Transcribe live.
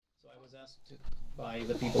was asked by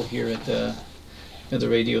the people here at the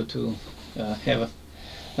radio to have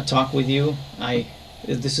a talk with you.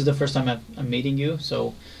 This is the first time I'm meeting you,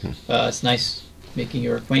 so it's nice making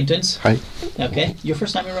your acquaintance. Hi. Okay, your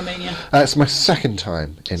first time in Romania? It's my second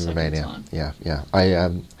time in Second Romania. time. Yeah.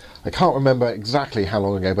 I can't remember exactly how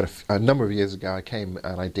long ago, but a number of years ago I came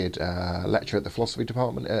and I did a lecture at the philosophy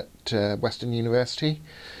department at Western University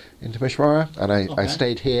in Timisoara, and I Okay.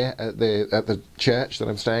 stayed here at the church that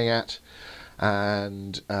I'm staying at,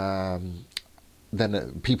 and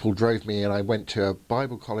then people drove me, and I went to a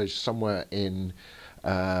Bible college somewhere in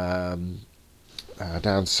down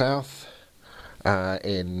south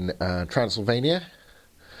in Transylvania,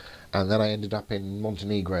 and then I ended up in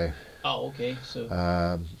Montenegro. Oh, okay. So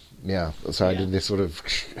So I Yeah. did this sort of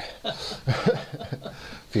a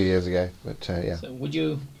few years ago, but yeah. so would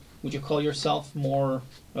you call yourself more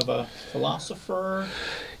of a philosopher?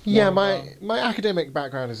 Yeah, More of my academic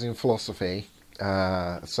background is in philosophy.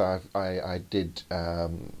 So I did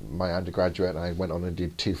my undergraduate, and I went on and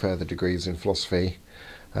did 2 further degrees in philosophy.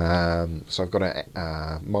 So I've got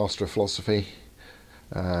a Master of Philosophy,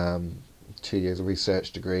 2 years of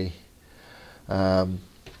research degree.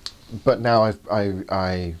 But now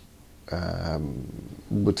I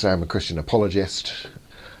would say I'm a Christian apologist.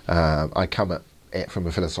 I come at it from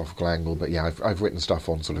a philosophical angle, but yeah, I've written stuff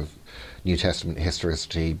on sort of New Testament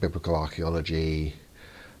historicity, biblical archaeology,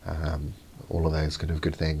 all of those kind of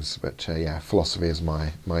good things. But yeah, philosophy is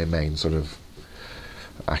my main sort of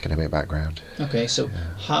academic background. Okay, so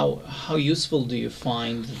how useful do you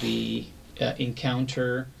find the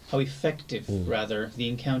encounter, how effective rather, the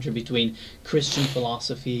encounter between Christian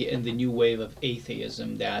philosophy and the new wave of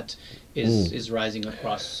atheism that is rising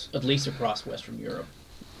across, at least across Western Europe?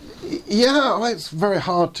 Yeah, well, it's very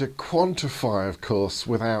hard to quantify, of course,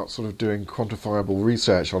 without sort of doing quantifiable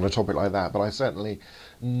research on a topic like that. But I certainly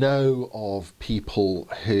know of people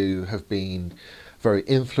who have been very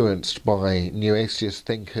influenced by new atheist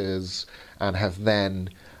thinkers and have then,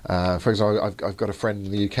 for example, I've got a friend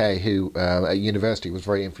in the UK who at university was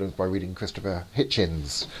very influenced by reading Christopher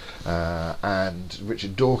Hitchens and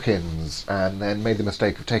Richard Dawkins, and then made the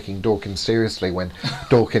mistake of taking Dawkins seriously when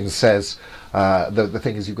Dawkins says the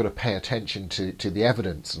thing is you've got to pay attention to the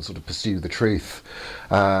evidence and sort of pursue the truth,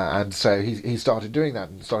 and so he started doing that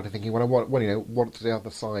and started thinking, well, what's the other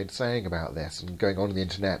side saying about this, and going on the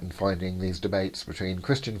internet and finding these debates between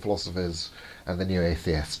Christian philosophers and the new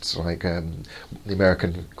atheists, like the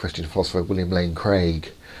American Christian philosopher William Lane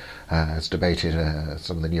Craig has debated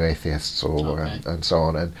some of the new atheists, and so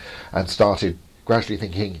on, and started gradually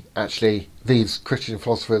thinking, actually, these Christian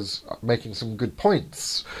philosophers are making some good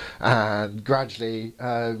points, and gradually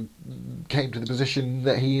came to the position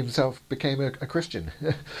that he himself became a Christian.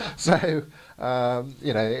 So,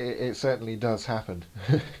 it certainly does happen.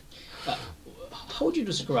 How would you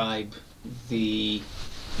describe the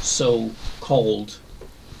so-called,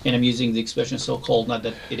 and I'm using the expression so-called, not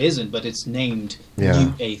that it isn't, but it's named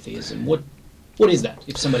new atheism. What is that?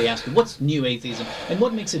 If somebody asks you, what's new atheism, and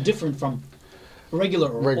what makes it different from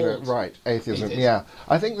regular old right, atheism. Yeah,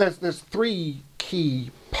 I think there's 3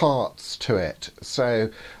 key parts to it. So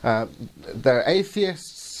they're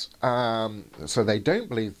atheists, so they don't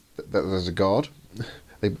believe that there's a God.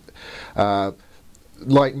 They,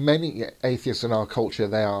 like many atheists in our culture,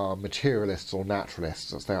 they are materialists or naturalists.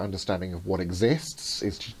 That's their understanding of what exists.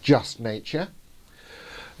 It's just nature.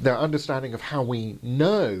 Their understanding of how we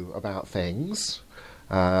know about things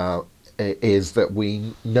is that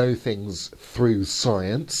we know things through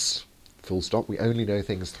science, full stop. We only know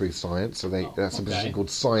things through science. So that's a position called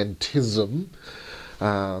scientism,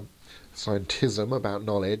 scientism about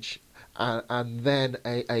knowledge, and then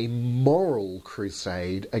a moral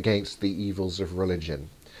crusade against the evils of religion.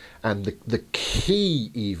 And the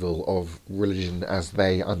key evil of religion, as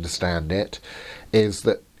they understand it, is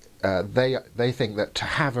that they think that to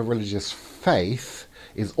have a religious faith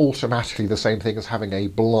is automatically the same thing as having a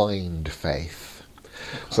blind faith.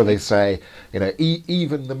 So they say,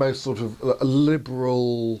 even the most sort of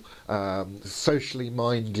liberal, socially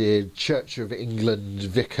minded Church of England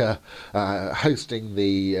vicar hosting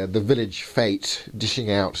the village fete,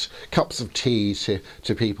 dishing out cups of tea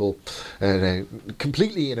to people,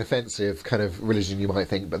 completely inoffensive kind of religion you might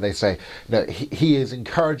think, but they say, no, he is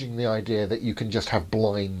encouraging the idea that you can just have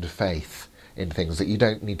blind faith in things, that you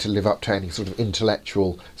don't need to live up to any sort of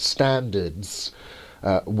intellectual standards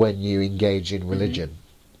when you engage in religion.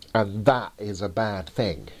 And that is a bad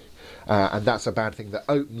thing. And that's a bad thing that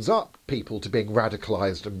opens up people to being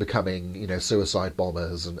radicalised and becoming, suicide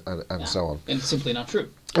bombers and so on. And it's simply not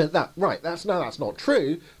true. That's not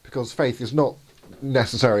true, because faith is not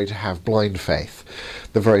necessarily to have blind faith.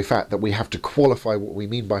 The very fact that we have to qualify what we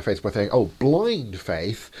mean by faith by saying, oh, blind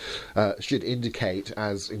faith should indicate,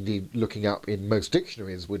 as indeed looking up in most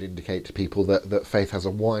dictionaries would indicate to people, that faith has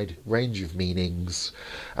a wide range of meanings,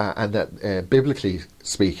 and that biblically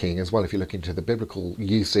speaking as well, if you look into the biblical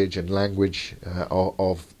usage and language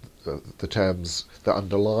of the terms that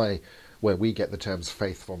underlie where we get the terms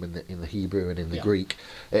faith from in the Hebrew and in the Greek,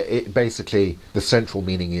 it basically, the central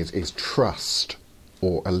meaning is trust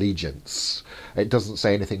or allegiance. It doesn't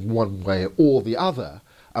say anything one way or the other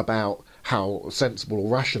about how sensible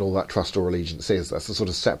or rational that trust or allegiance is. That's a sort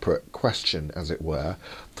of separate question, as it were.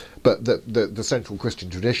 But the central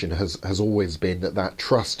Christian tradition has always been that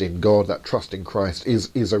trust in God, that trust in Christ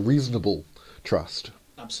is a reasonable trust.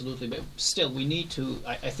 Absolutely, but still, we need to.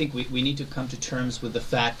 I think we need to come to terms with the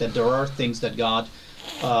fact that there are things that God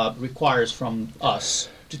requires from us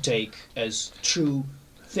to take as true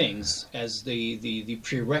things, as the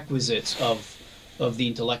prerequisites of the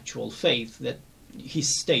intellectual faith that He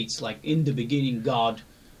states, like in the beginning, God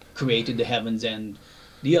created the heavens and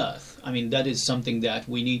the earth. I mean, that is something that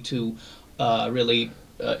we need to really.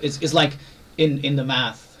 It's like in the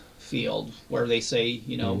math field where they say,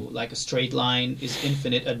 like a straight line is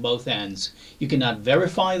infinite at both ends. You cannot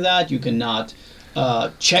verify that, you cannot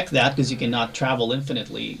check that, because you cannot travel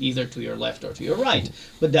infinitely either to your left or to your right.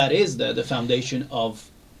 But that is the foundation of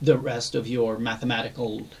the rest of your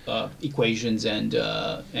mathematical equations and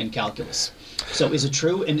calculus. So is it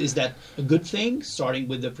true, and is that a good thing, starting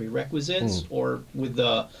with the prerequisites or with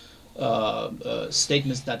the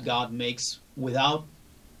statements that God makes without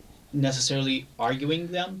necessarily arguing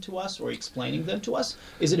them to us or explaining them to us?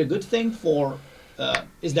 Is it a good thing for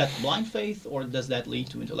is that blind faith, or does that lead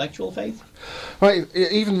to intellectual faith? Right,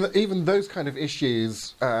 even those kind of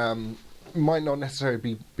issues might not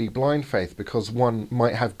necessarily be blind faith, because one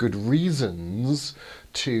might have good reasons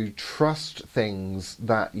to trust things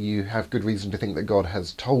that you have good reason to think that God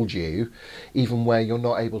has told you, even where you're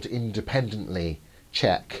not able to independently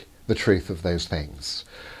check the truth of those things.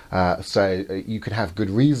 So you could have good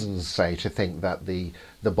reasons, say, to think that the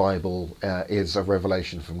Bible is a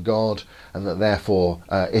revelation from God, and that therefore,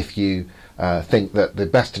 if you think that the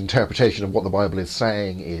best interpretation of what the Bible is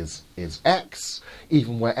saying is X,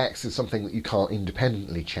 even where X is something that you can't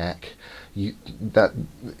independently check, you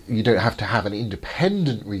don't have to have an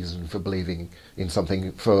independent reason for believing in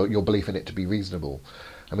something for your belief in it to be reasonable.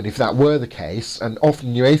 I mean, if that were the case, and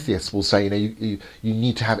often you atheists will say, you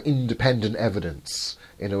need to have independent evidence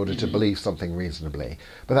in order to believe something reasonably.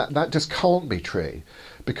 But that just can't be true,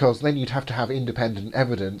 because then you'd have to have independent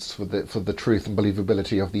evidence for the truth and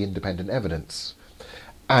believability of the independent evidence,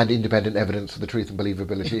 and independent evidence for the truth and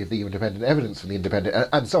believability of the independent evidence for the independent,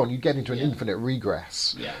 and so on. You get into an infinite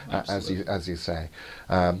regress, as you say.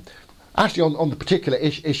 Actually, on the particular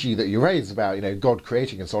issue that you raise about God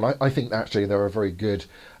creating and so on, I think actually there are very good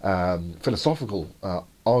philosophical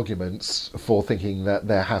arguments for thinking that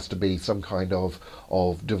there has to be some kind of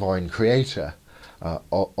divine creator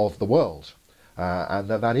of the world, and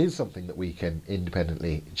that is something that we can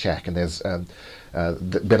independently check. And there's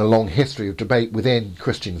been a long history of debate within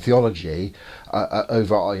Christian theology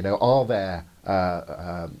over are there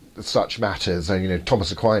such matters. And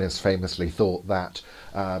Thomas Aquinas famously thought that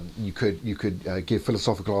you could give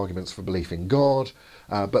philosophical arguments for belief in God,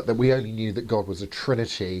 but that we only knew that God was a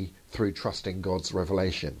Trinity through trusting God's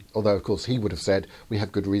revelation. Although, of course, he would have said we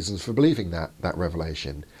have good reasons for believing that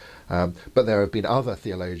revelation. But there have been other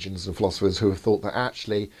theologians and philosophers who have thought that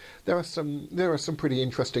actually there are some pretty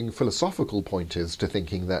interesting philosophical pointers to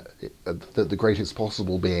thinking that the greatest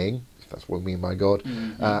possible being, if that's what we mean by God,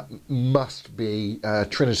 must be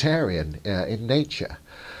Trinitarian in nature.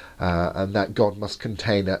 And that God must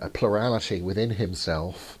contain a plurality within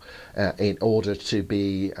himself in order to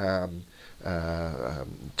be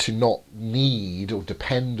to not need or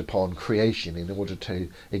depend upon creation in order to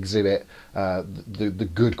exhibit the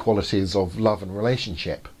good qualities of love and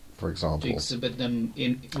relationship, for example. To exhibit them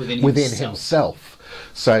within himself.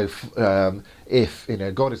 So if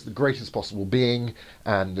God is the greatest possible being,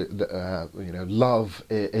 and love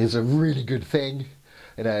is a really good thing,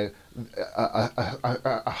 a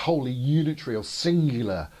wholly unitary or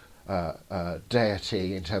singular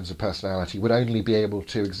deity in terms of personality would only be able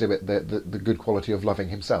to exhibit the good quality of loving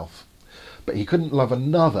himself. But he couldn't love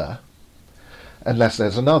another unless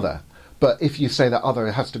there's another. But if you say that other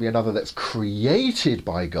has to be another that's created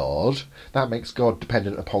by God, that makes God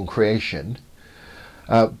dependent upon creation.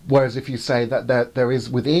 Whereas if you say that there is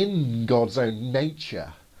within God's own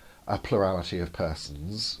nature a plurality of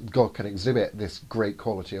persons, God can exhibit this great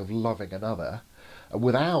quality of loving another,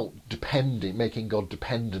 without making God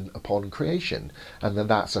dependent upon creation. And then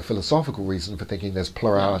that's a philosophical reason for thinking there's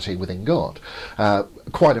plurality within God,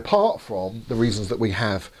 quite apart from the reasons that we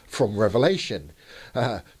have from Revelation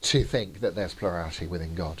to think that there's plurality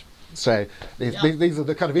within God. So these are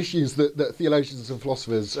the kind of issues that theologians and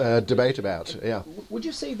philosophers debate about. Yeah. Would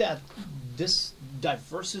you say that this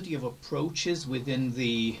diversity of approaches within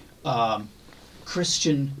the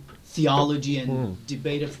Christian theology and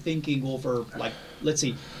debate of thinking over, like, let's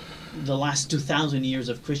say, the last 2,000 years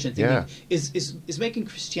of Christian thinking is making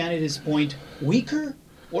Christianity's point weaker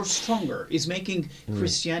or stronger? Is making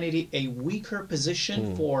Christianity a weaker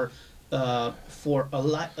position for a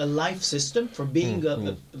life system, for being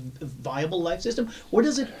a viable life system, or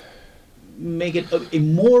does it make it a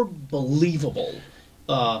more believable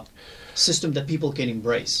system that people can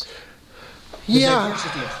embrace?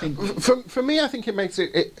 Diversity of thinking. For me, I think it makes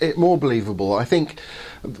it more believable. I think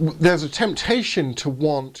there's a temptation to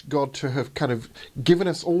want God to have kind of given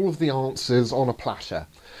us all of the answers on a platter,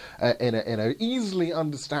 in a easily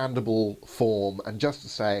understandable form, and just to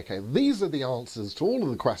say, okay, these are the answers to all of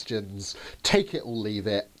the questions, take it or leave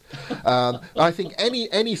it. I think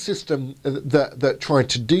any system that tried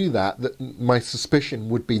to do that, my suspicion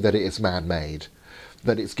would be that it is man-made,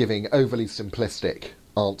 that it's giving overly simplistic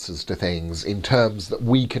answers to things in terms that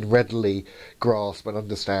we can readily grasp and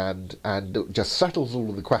understand, and it just settles all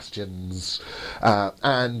of the questions.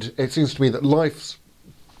 And it seems to me that life's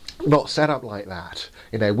not set up like that.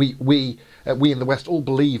 You know, we in the West all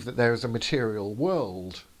believe that there is a material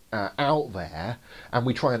world out there, and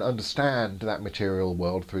we try and understand that material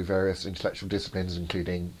world through various intellectual disciplines,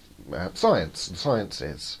 including science and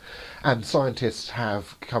sciences. And scientists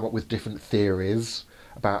have come up with different theories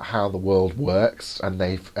about how the world works, and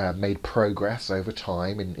they've made progress over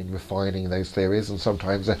time in refining those theories, and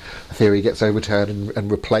sometimes a theory gets overturned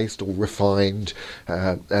and replaced or refined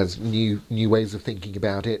as new ways of thinking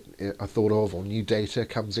about it are thought of, or new data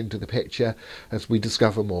comes into the picture as we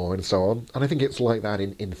discover more, and so on. And I think it's like that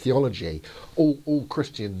in theology. All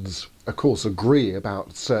Christians, of course, agree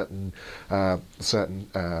about certain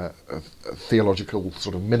theological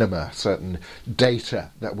sort of minima, certain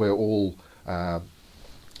data that we're all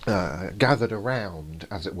gathered around,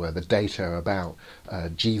 as it were, the data about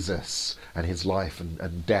Jesus and his life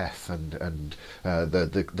and death, and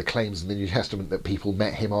the claims in the New Testament that people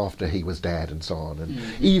met him after he was dead, and so on. And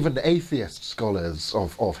even atheist scholars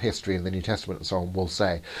of history in the New Testament and so on will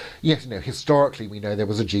say, yes, historically we know there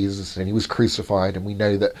was a Jesus and he was crucified, and we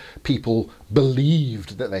know that people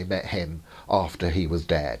believed that they met him after he was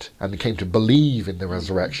dead, and they came to believe in the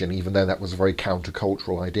resurrection, even though that was a very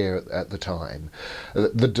countercultural idea at the time.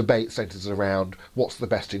 The debate centres around what's the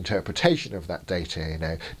best interpretation of that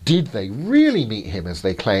data. Did they really meet him as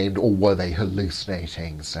they claimed, or were they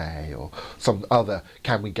hallucinating, say, or some other?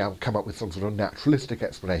 Can we come up with some sort of naturalistic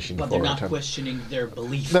explanation for it? But they're not questioning their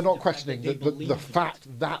belief. They're not questioning the fact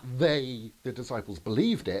that the disciples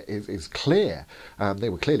believed it is clear. They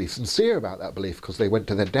were clearly sincere about that belief, because they went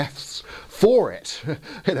to their deaths for it.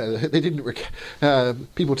 They didn't.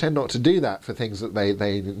 People tend not to do that for things that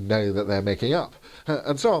they know that they're making up,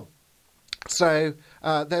 and so on. So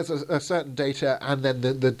there's a certain data, and then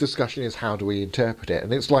the discussion is, how do we interpret it?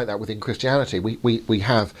 And it's like that within Christianity. We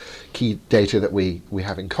have key data that we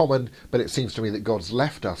have in common, but it seems to me that God's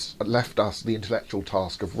left us the intellectual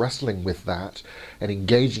task of wrestling with that and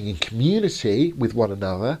engaging in community with one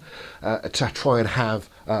another to try and have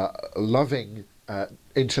loving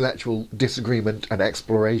intellectual disagreement and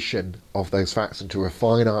exploration of those facts, and to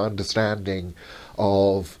refine our understanding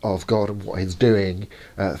of God and what he's doing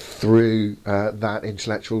through that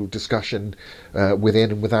intellectual discussion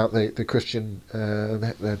within and without the Christian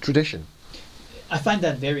tradition. I find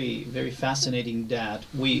that very, very fascinating, that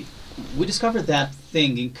we discovered that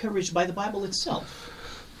thing encouraged by the Bible itself.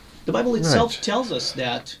 The Bible itself tells us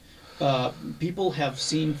that people have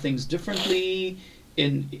seen things differently.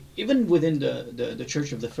 Even within the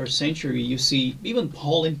church of the first century, you see even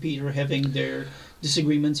Paul and Peter having their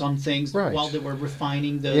disagreements on things while they were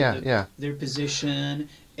refining their position.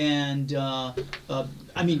 And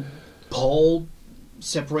I mean, Paul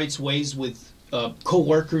separates ways with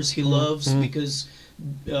co-workers he loves because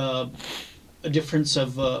a difference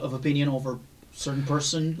of opinion over a certain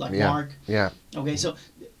person, like Mark. Okay, so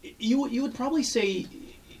you would probably say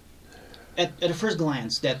at a first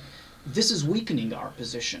glance that this is weakening our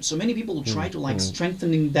position. So many people try to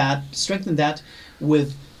strengthen that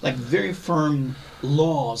with like very firm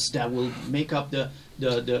laws that will make up the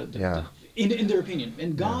in their opinion.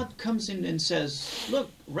 And God comes in and says, look,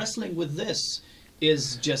 wrestling with this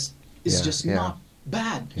is just not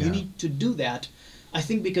bad. You need to do that I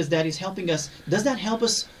think because that is helping us. Does that help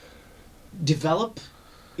us develop,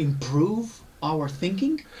 improve our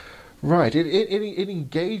thinking? Right. It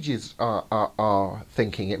engages our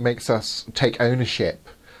thinking. It makes us take ownership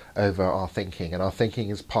over our thinking, and our thinking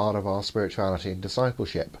is part of our spirituality and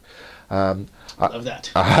discipleship. Love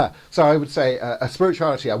that. So I would say a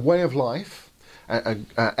spirituality, a way of life.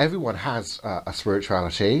 Everyone has a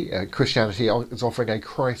spirituality. Christianity is offering a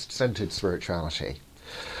Christ-centered spirituality.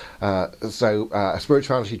 So a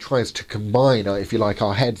spirituality tries to combine, if you like,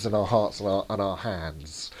 our heads and our hearts and our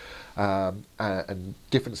hands. And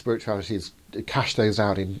different spiritualities cash those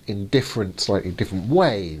out in slightly different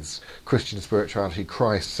ways. Christian spirituality,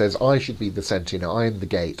 Christ says, I should be the centre, I am the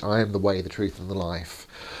gate, I am the way, the truth and the life.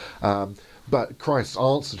 But Christ's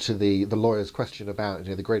answer to the lawyer's question about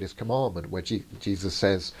the greatest commandment, where Jesus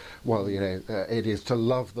says, well, it is to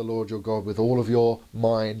love the Lord your God with all of your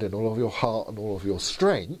mind and all of your heart and all of your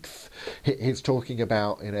strength. He's talking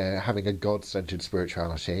about having a God-centered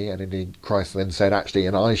spirituality, and indeed Christ then said, actually,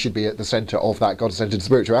 and I should be at the centre of that God-centered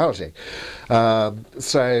spirituality. And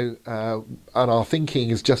our thinking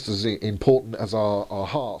is just as important as our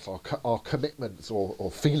hearts, our commitments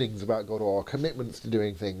or feelings about God, or our commitments to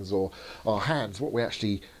doing things, or our hands, what we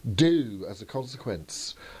actually do as a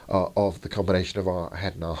consequence of the combination of our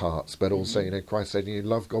head and our hearts. But also, Christ said, you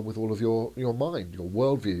love God with all of your mind, your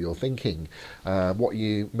worldview, your thinking, what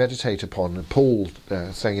you meditate upon. And Paul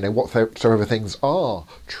saying, whatsoever things are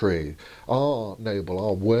true, are noble,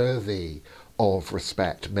 are worthy of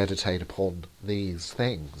respect, meditate upon these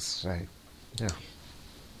things. So, yeah.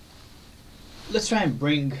 Let's try and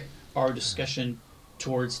bring our discussion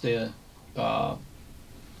towards the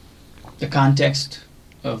context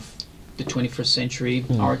of the 21st century,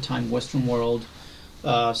 our time, Western world.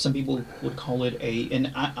 Some people would call it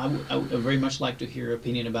and I would very much like to hear your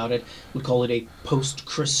opinion about it, would call it a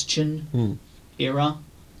post-Christian era.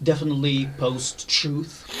 Definitely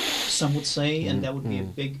post-truth, some would say, and that would be a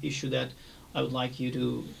big issue that I would like you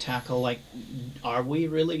to tackle. Like, are we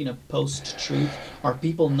really in a post-truth? Are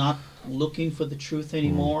people not looking for the truth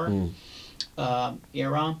anymore?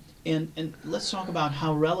 Era? And let's talk about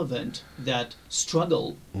how relevant that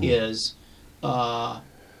struggle is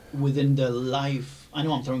within the life. I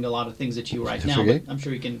know I'm throwing a lot of things at you right now, but I'm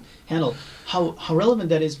sure you can handle how relevant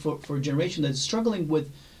that is for a generation that's struggling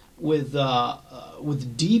with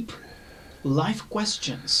deep life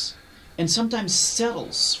questions, and sometimes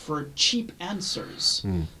settles for cheap answers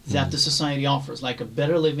that the society offers, like a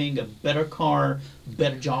better living, a better car,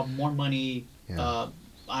 better job, more money,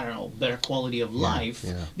 I don't know, better quality of life,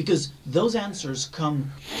 because those answers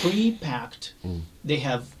come pre-packed. They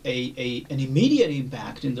have an immediate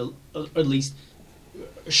impact at least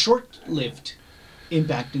short-lived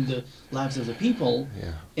impact in the lives of the people.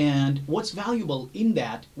 And what's valuable in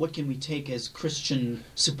that? What can we take as Christian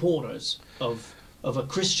supporters of a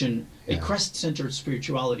Christian, a Christ-centered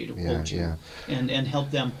spirituality, to quote you, and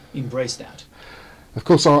help them embrace that? Of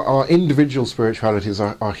course, our individual spiritualities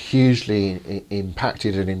are hugely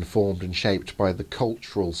impacted and informed and shaped by the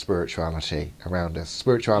cultural spirituality around us.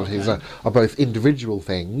 Spiritualities are both individual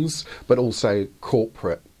things, but also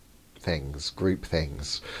corporate things, group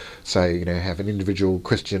things. So, have an individual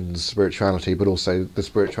Christian spirituality, but also the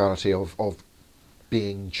spirituality of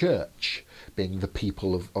being church, being the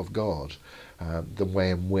people of God. The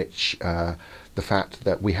way in which the fact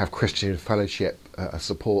that we have Christian fellowship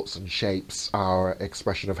supports and shapes our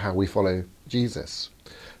expression of how we follow Jesus.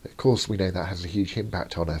 Of course, we know that has a huge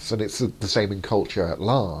impact on us, and it's the same in culture at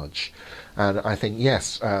large. And I think,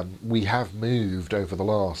 yes, we have moved over the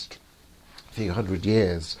last few hundred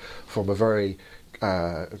years from a very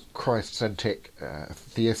Christ-centric,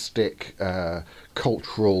 theistic,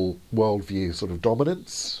 cultural worldview sort of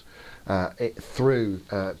dominance through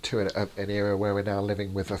to an era where we're now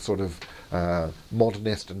living with a sort of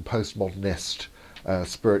modernist and postmodernist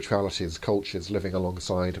spiritualities, cultures living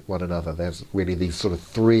alongside one another. There's really these sort of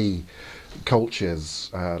three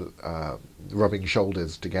cultures rubbing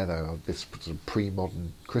shoulders together, of this sort of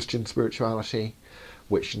pre-modern Christian spirituality,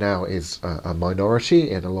 which now is a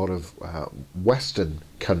minority in a lot of Western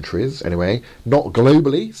countries, anyway, not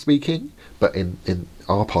globally speaking, but in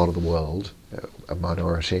our part of the world, a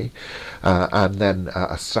minority, and then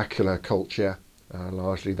a secular culture,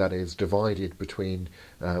 largely, that is divided between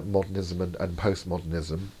modernism and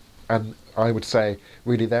postmodernism. And I would say,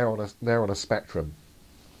 really, they're on a spectrum.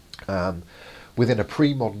 Within a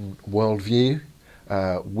pre-modern worldview,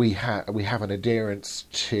 we have an adherence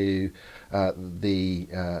to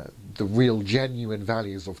the real genuine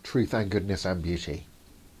values of truth and goodness and beauty.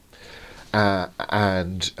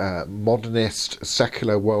 And modernist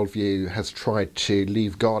secular worldview has tried to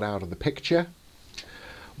leave God out of the picture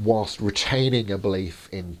whilst retaining a belief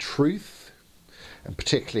in truth, and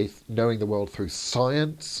particularly knowing the world through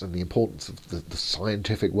science and the importance of the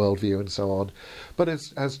scientific worldview and so on, but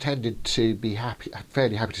has tended to be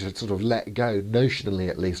fairly happy to sort of let go, notionally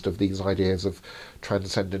at least, of these ideas of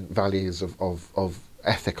transcendent values, of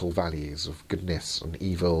ethical values, of goodness and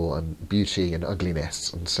evil and beauty and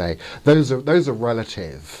ugliness, and say those are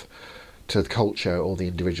relative to the culture or the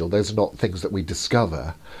individual. Those are not things that we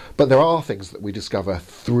discover, but there are things that we discover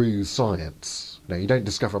through science. You don't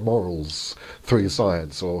discover morals through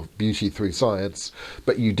science or beauty through science,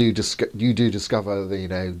 but you do discover the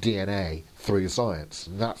DNA through science,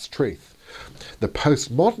 and that's truth. The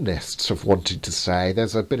postmodernists have wanted to say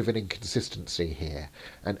there's a bit of an inconsistency here,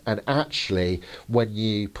 and actually, when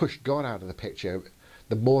you push God out of the picture,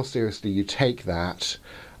 the more seriously you take that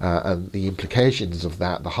and the implications of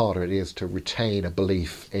that, the harder it is to retain a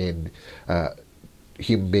belief in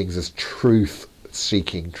human beings as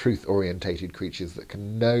truth-seeking, truth-orientated creatures that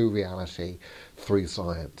can know reality through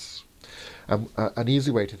science. An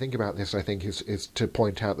easy way to think about this, I think, is to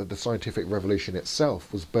point out that the scientific revolution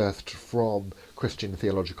itself was birthed from Christian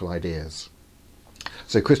theological ideas.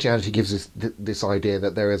 So Christianity gives us this idea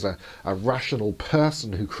that there is a rational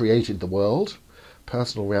person who created the world,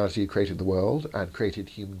 personal reality who created the world and created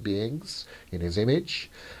human beings in his image,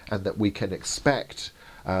 and that we can expect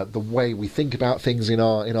the way we think about things in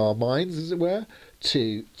our minds, as it were,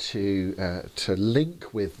 to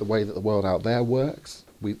link with the way that the world out there works.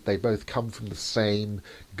 They both come from the same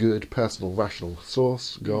good, personal, rational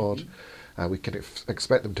source, God. We can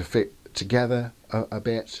expect them to fit together a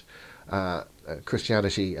bit.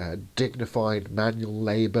 Christianity dignified manual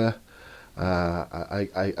labour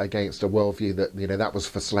against a worldview that that was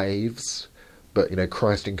for slaves, but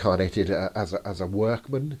Christ incarnated as a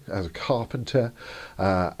workman, as a carpenter,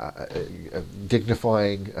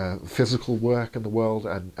 dignifying physical work in the world,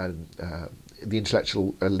 and the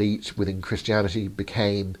intellectual elite within Christianity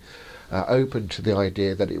became open to the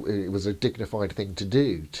idea that it was a dignified thing to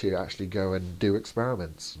do, to actually go and do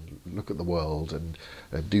experiments, and look at the world, and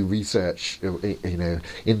do research, in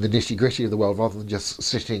the nitty-gritty of the world, rather than just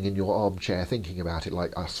sitting in your armchair thinking about it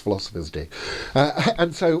like us philosophers do.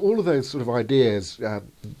 And so all of those sort of ideas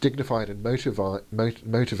dignified and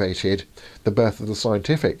motivated the birth of the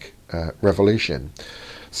scientific revolution,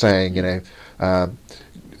 saying,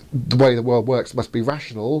 the way the world works must be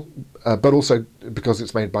rational, but also because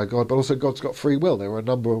it's made by God, but also God's got free will. There are a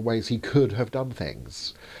number of ways he could have done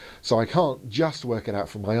things. So I can't just work it out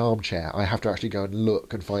from my armchair. I have to actually go and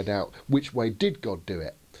look and find out which way did God do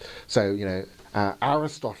it. So,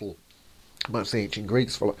 Aristotle, amongst the ancient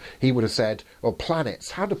Greeks, he would have said, well, planets,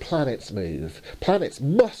 how do planets move? Planets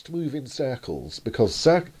must move in circles, because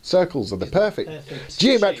circles are the perfect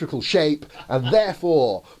geometrical shape, and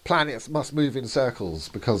therefore planets must move in circles,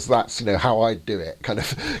 because that's how I do it, kind of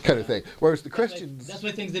thing. Whereas the Christians, that's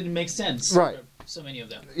why things didn't make sense, right? So many of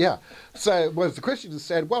them. Yeah. So whereas the Christians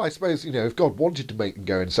said, well, I suppose if God wanted to make them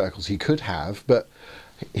go in circles, he could have, but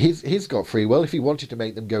he's got free will. If he wanted to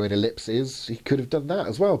make them go in ellipses, he could have done that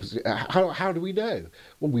as well. How do we know?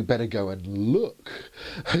 Well, we better go and look.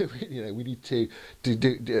 We need to do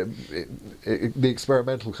the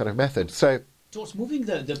experimental kind of method. So, towards moving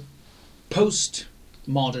the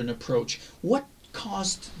post-modern approach, what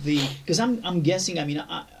caused because I'm guessing,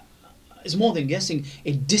 it's more than guessing,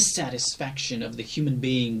 a dissatisfaction of the human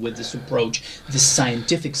being with this approach, this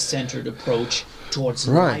scientific-centered approach towards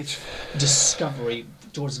life discovery,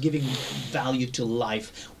 towards giving value to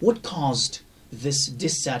life. What caused this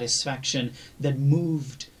dissatisfaction that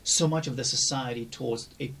moved so much of the society towards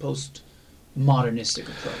a post-modernistic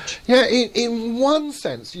approach? Yeah, in one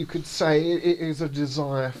sense, you could say it is a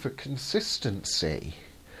desire for consistency,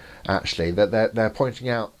 actually, that they're pointing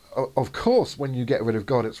out. Of course, when you get rid of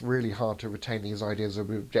God, it's really hard to retain these ideas of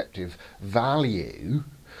objective value,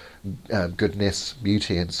 goodness,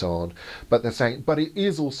 beauty, and so on. But they're saying, but it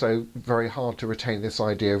is also very hard to retain this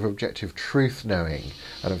idea of objective truth-knowing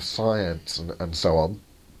and of science and so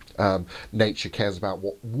on. Nature cares about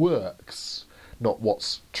what works, not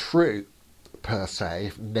what's true, per se.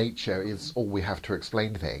 If nature is all we have to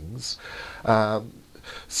explain things.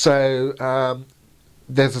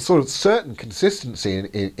 There's a sort of certain consistency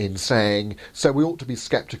in saying, so we ought to be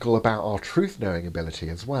sceptical about our truth-knowing ability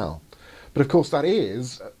as well. But of course that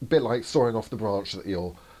is a bit like sawing off the branch that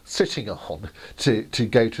you're sitting on to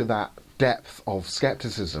go to that depth of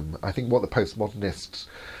scepticism. I think what the postmodernists,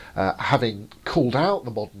 having called out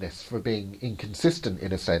the modernists for being inconsistent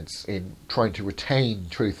in a sense in trying to retain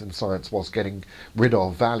truth and science whilst getting rid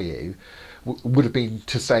of value, would have been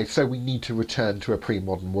to say, so we need to return to a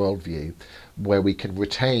pre-modern worldview where we can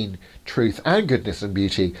retain truth and goodness and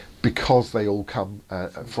beauty because they all come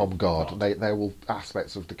from God. They're all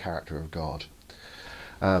aspects of the character of God.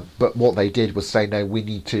 But what they did was say, no, we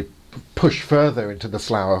need to push further into the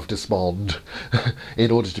Slough of Despond in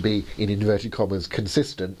order to be, in inverted commas,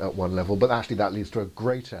 consistent at one level, but actually that leads to a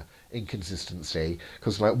greater inconsistency,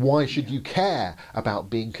 because like, why should you care about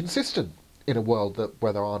being consistent in a world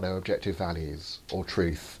where there are no objective values or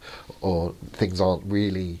truth, or things aren't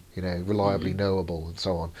really, reliably knowable and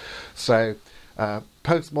so on. So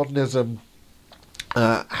postmodernism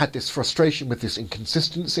had this frustration with this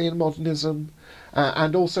inconsistency in modernism,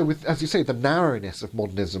 and also with, as you say, the narrowness of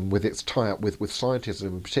modernism with its tie-up with scientism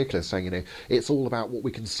in particular, saying, it's all about what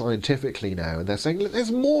we can scientifically know. And they're saying, look,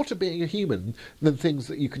 there's more to being a human than things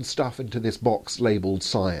that you can stuff into this box labelled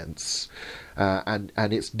science. And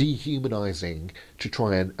it's dehumanising to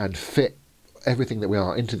try and fit everything that we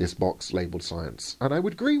are into this box labelled science. And I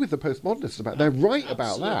would agree with the postmodernists about they're right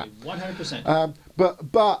about that. 100%.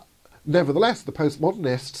 But nevertheless, the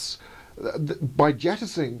postmodernists, by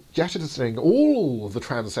jettisoning all of the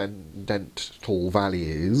transcendental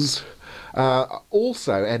values,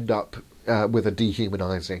 also end up with a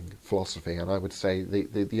dehumanising philosophy. And I would say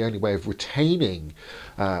the only way of retaining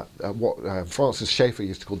what Francis Schaeffer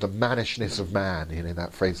used to call the mannishness of man,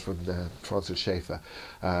 that phrase from Francis Schaeffer,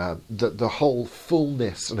 the whole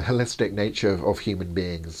fullness and holistic nature of human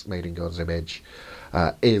beings made in God's image,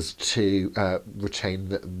 is to retain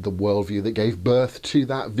the worldview that gave birth to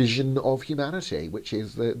that vision of humanity, which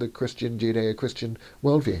is the Christian, Judeo-Christian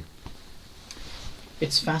worldview.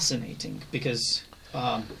 It's fascinating because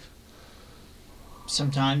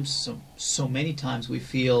sometimes, so many times, we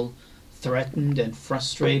feel threatened and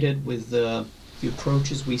frustrated with the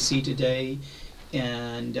approaches we see today,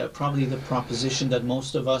 and probably the proposition that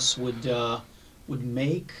most of us would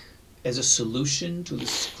make as a solution to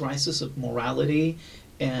this crisis of morality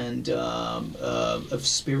and of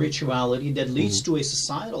spirituality that leads to a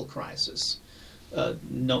societal crisis,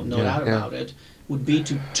 no doubt about it, would be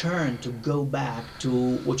to go back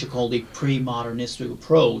to what you call a pre-modernistic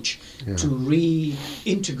approach, to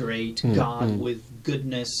reintegrate God with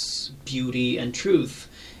goodness, beauty, and truth,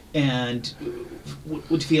 and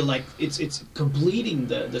would feel like it's completing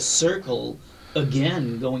the circle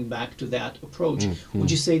again, going back to that approach.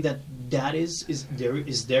 Would you say that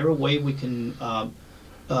is there a way we can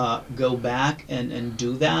go back and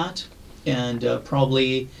do that, and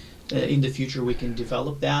probably in the future we can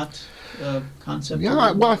develop that concept?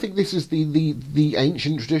 Yeah, well, I think this is the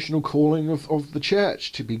ancient traditional calling of the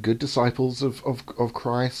church, to be good disciples of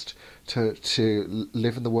Christ, to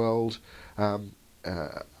live in the world,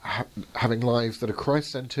 having lives that are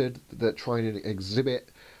Christ-centered, that try to exhibit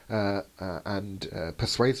and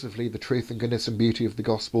persuasively the truth and goodness and beauty of the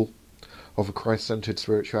gospel, of a Christ-centered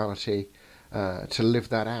spirituality, to live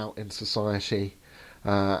that out in society,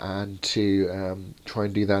 and to try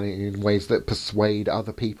and do that in ways that persuade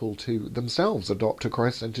other people to themselves adopt a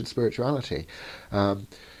Christ-centered spirituality.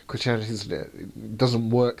 Christianity doesn't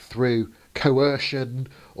work through coercion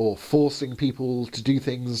or forcing people to do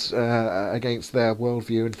things against their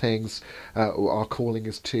worldview and things. Our calling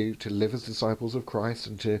is to live as disciples of Christ,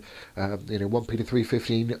 and to 1 Peter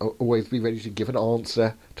 3:15, always be ready to give an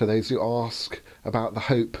answer to those who ask about the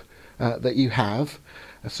hope that you have.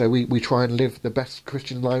 So we try and live the best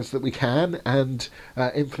Christian lives that we can, and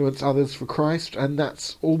influence others for Christ, and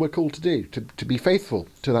that's all we're called to do, to be faithful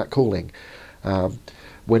to that calling.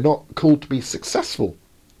 We're not called to be successful.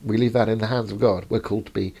 We leave that in the hands of God. We're called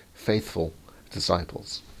to be faithful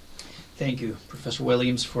disciples. Thank you, Professor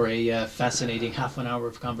Williams, for a fascinating half an hour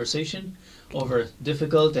of conversation over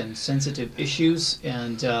difficult and sensitive issues,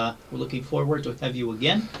 and we're looking forward to have you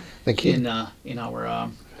again. Thank you. In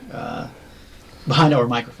our behind our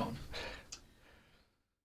microphone.